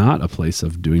it's not a place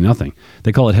of doing nothing.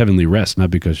 They call it heavenly rest, not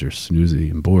because you're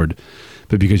snoozy and bored,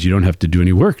 but because you don't have to do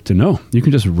any work to know. You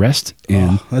can just rest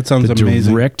in that sounds the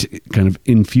amazing. Direct kind of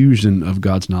infusion of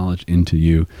God's knowledge into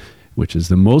you, which is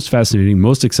the most fascinating,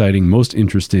 most exciting, most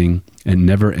interesting, and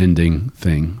never-ending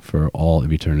thing for all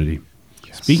of eternity.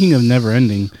 Speaking of never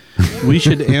ending, we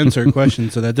should answer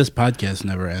questions so that this podcast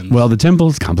never ends. Well, the temple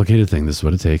is a complicated thing. This is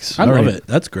what it takes. I love it.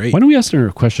 That's great. Why don't we ask her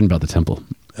a question about the temple?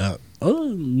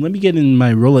 Let me get in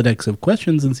my Rolodex of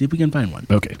questions and see if we can find one.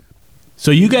 Okay.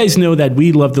 So you guys know that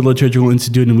we love the Liturgical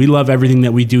Institute and we love everything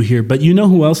that we do here, but you know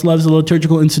who else loves the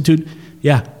Liturgical Institute?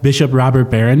 Yeah, Bishop Robert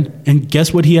Barron. And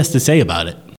guess what he has to say about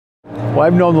it? Well,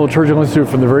 I've known the Liturgical Institute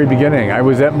from the very beginning. I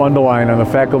was at Mundelein on the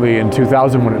faculty in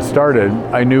 2000 when it started.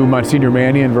 I knew Monsignor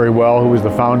Mannion very well, who was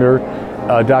the founder.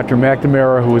 Dr.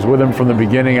 McNamara, who was with him from the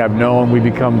beginning, I've known. We've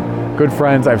become good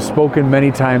friends. I've spoken many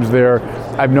times there.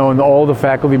 I've known all the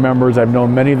faculty members. I've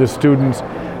known many of the students.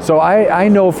 So I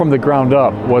know from the ground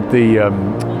up what the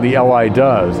LI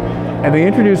does. And they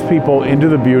introduce people into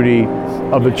the beauty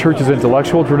of the church's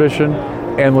intellectual tradition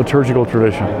and liturgical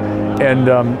tradition. And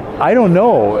I don't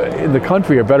know in the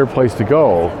country a better place to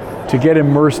go to get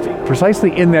immersed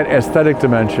precisely in that aesthetic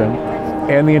dimension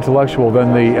and the intellectual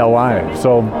than the LI.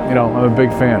 So, you know, I'm a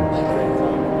big fan.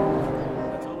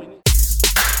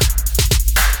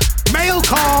 Mail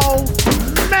call!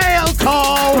 Mail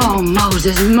call! Oh,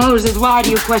 Moses, why do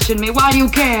you question me? Why do you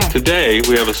care? Today,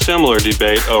 we have a similar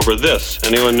debate over this.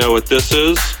 Anyone know what this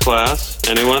is, class?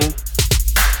 Anyone?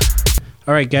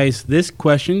 All right, guys, this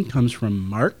question comes from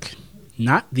Mark,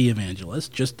 not the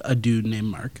evangelist, just a dude named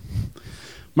Mark.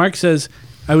 Mark says,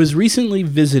 I was recently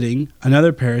visiting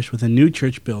another parish with a new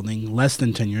church building less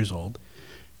than 10 years old.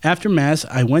 After Mass,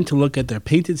 I went to look at their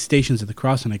painted Stations of the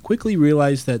Cross, and I quickly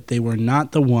realized that they were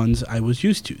not the ones I was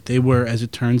used to. They were, as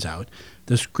it turns out,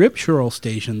 the scriptural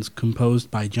stations composed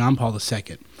by John Paul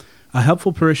II. A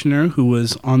helpful parishioner who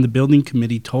was on the building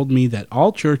committee told me that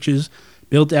all churches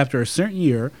built after a certain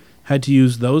year had to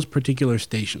use those particular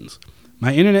stations.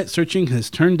 My internet searching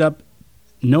has turned up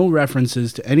no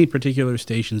references to any particular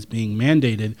stations being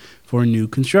mandated for new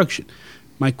construction.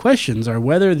 My questions are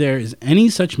whether there is any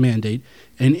such mandate,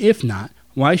 and if not,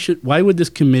 why would this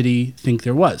committee think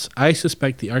there was? I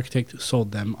suspect the architect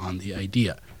sold them on the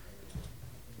idea.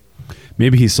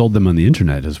 Maybe he sold them on the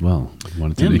internet as well.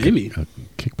 Wanted to make a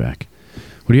kickback.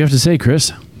 What do you have to say,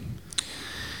 Chris?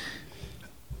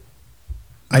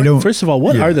 I don't. First of all,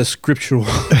 what are the scriptural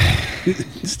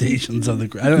stations of the?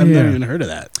 I've never even heard of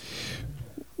that.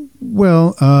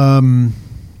 Well,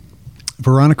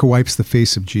 Veronica wipes the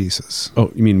face of Jesus.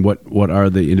 Oh, you mean what are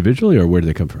they individually, or where do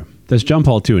they come from? That's John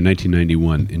Paul II in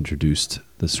 1991 introduced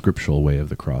the scriptural way of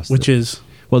the cross. Which is?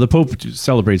 Well, the Pope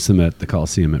celebrates them at the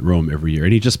Colosseum at Rome every year,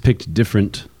 and he just picked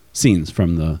different scenes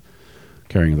from the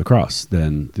carrying of the cross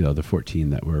than the other 14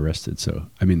 that were arrested.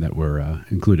 That were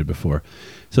included before.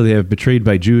 So they have betrayed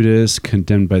by Judas,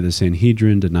 condemned by the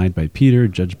Sanhedrin, denied by Peter,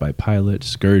 judged by Pilate,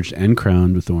 scourged and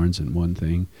crowned with thorns in one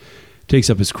thing. Takes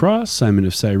up his cross, Simon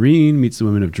of Cyrene, meets the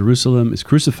women of Jerusalem, is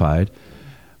crucified.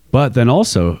 But then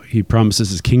also he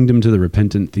promises his kingdom to the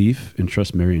repentant thief,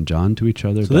 entrusts Mary and John to each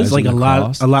other. So there's like a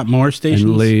lot more stations.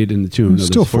 And laid in the tomb.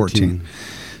 Still 14.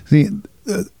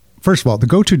 First of all, the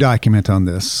go-to document on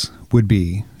this would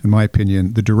be, in my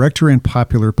opinion, the Director in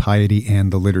Popular Piety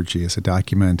and the Liturgy is a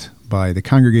document by the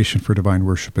Congregation for Divine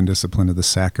Worship and Discipline of the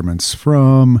Sacraments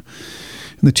from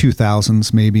in the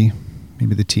 2000s, maybe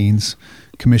the teens,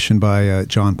 commissioned by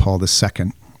John Paul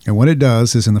II. And what it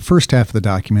does is in the first half of the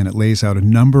document, it lays out a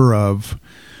number of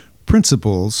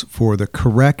principles for the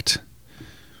correct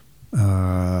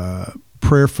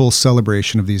prayerful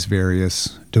celebration of these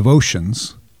various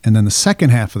devotions. And then the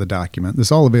second half of the document, this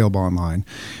is all available online,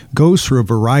 goes through a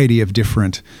variety of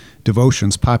different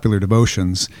devotions, popular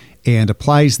devotions, and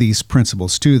applies these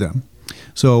principles to them.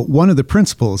 So one of the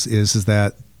principles is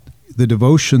that the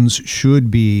devotions should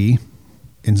be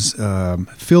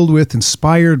filled with,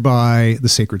 inspired by the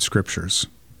sacred scriptures,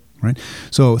 right?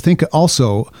 So think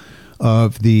also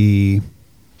of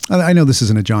I know this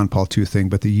isn't a John Paul II thing,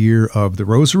 but the year of the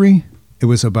Rosary. It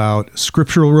was about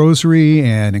scriptural rosary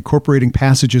and incorporating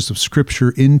passages of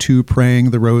scripture into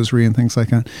praying the rosary and things like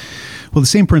that. Well, the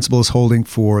same principle is holding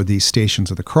for the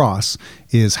Stations of the Cross,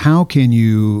 is how can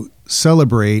you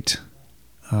celebrate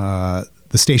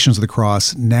the Stations of the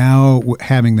Cross now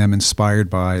having them inspired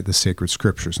by the sacred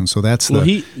scriptures. And so that's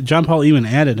John Paul even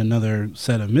added another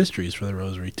set of mysteries for the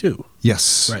rosary too.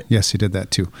 Yes. Right. Yes, he did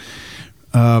that too.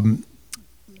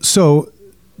 So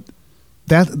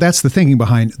that's the thinking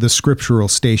behind the scriptural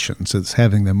stations. It's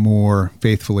having them more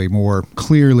faithfully, more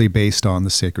clearly based on the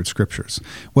sacred scriptures.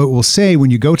 What we'll say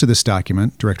when you go to this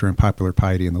document, Directory on Popular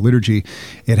Piety and the Liturgy,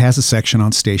 it has a section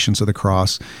on Stations of the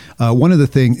Cross. One of the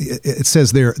things, it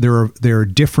says there are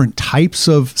different types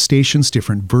of stations,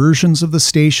 different versions of the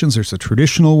stations. There's the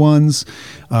traditional ones.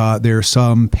 There are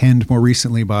some penned more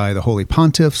recently by the Holy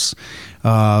Pontiffs.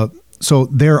 So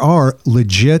there are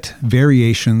legit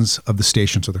variations of the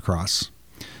Stations of the Cross.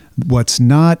 What's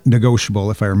not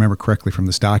negotiable, if I remember correctly from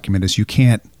this document, is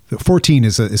 14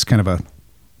 is kind of a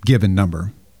given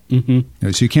number. Mm-hmm.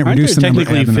 So you can't reduce the number.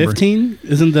 Technically 15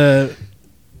 isn't the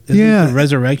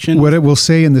resurrection? What it will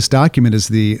say in this document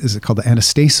is it called the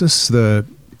anastasis?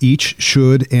 Each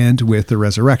should end with the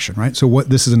resurrection, right? So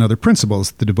this is another principle,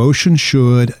 is the devotion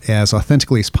should, as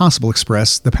authentically as possible,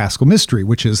 express the Paschal mystery,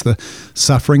 which is the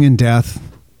suffering and death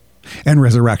and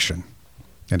resurrection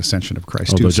and ascension of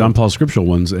Christ. Although John Paul's scriptural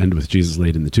ones end with Jesus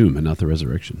laid in the tomb and not the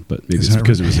resurrection, but maybe it's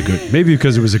because it was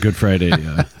a Good Friday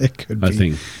it could be.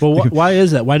 thing. Well, why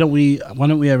is that? Why don't we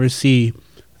ever see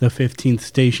the 15th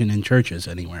station in churches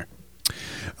anywhere?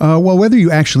 Well, whether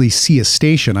you actually see a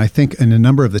station, I think in a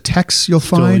number of the texts you'll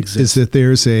find is that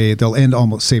they'll end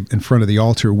almost, say, in front of the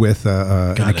altar with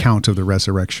an account of the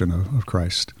resurrection of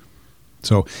Christ.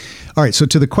 So, all right. So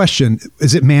to the question,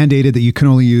 is it mandated that you can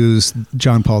only use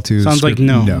John Paul II's? Sounds like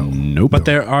no. Nope. But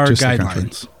there are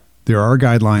guidelines. There are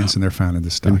guidelines, and they're found in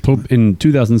this document. And in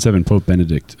 2007, Pope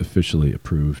Benedict officially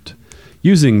approved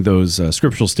using those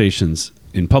scriptural stations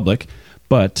in public,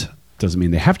 but doesn't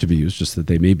mean they have to be used, just that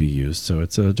they may be used. So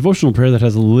it's a devotional prayer that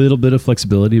has a little bit of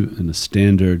flexibility and a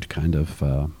standard kind of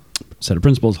set of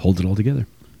principles, holds it all together.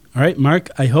 All right, Mark,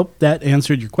 I hope that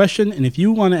answered your question. And if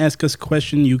you want to ask us a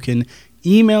question, you can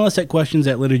email us at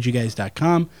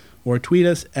questions@liturgyguys.com or tweet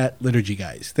us at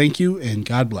liturgyguys. Thank you, and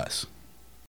God bless.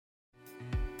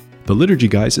 The Liturgy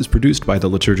Guys is produced by the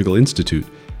Liturgical Institute.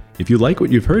 If you like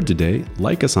what you've heard today,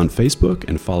 like us on Facebook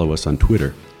and follow us on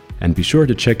Twitter. And be sure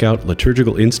to check out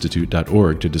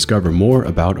liturgicalinstitute.org to discover more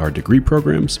about our degree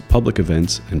programs, public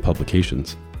events, and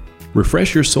publications.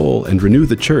 Refresh your soul and renew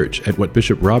the church at what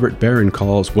Bishop Robert Barron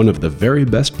calls one of the very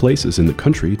best places in the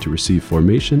country to receive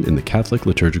formation in the Catholic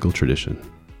liturgical tradition.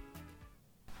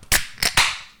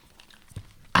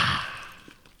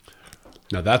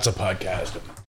 Now that's a podcast.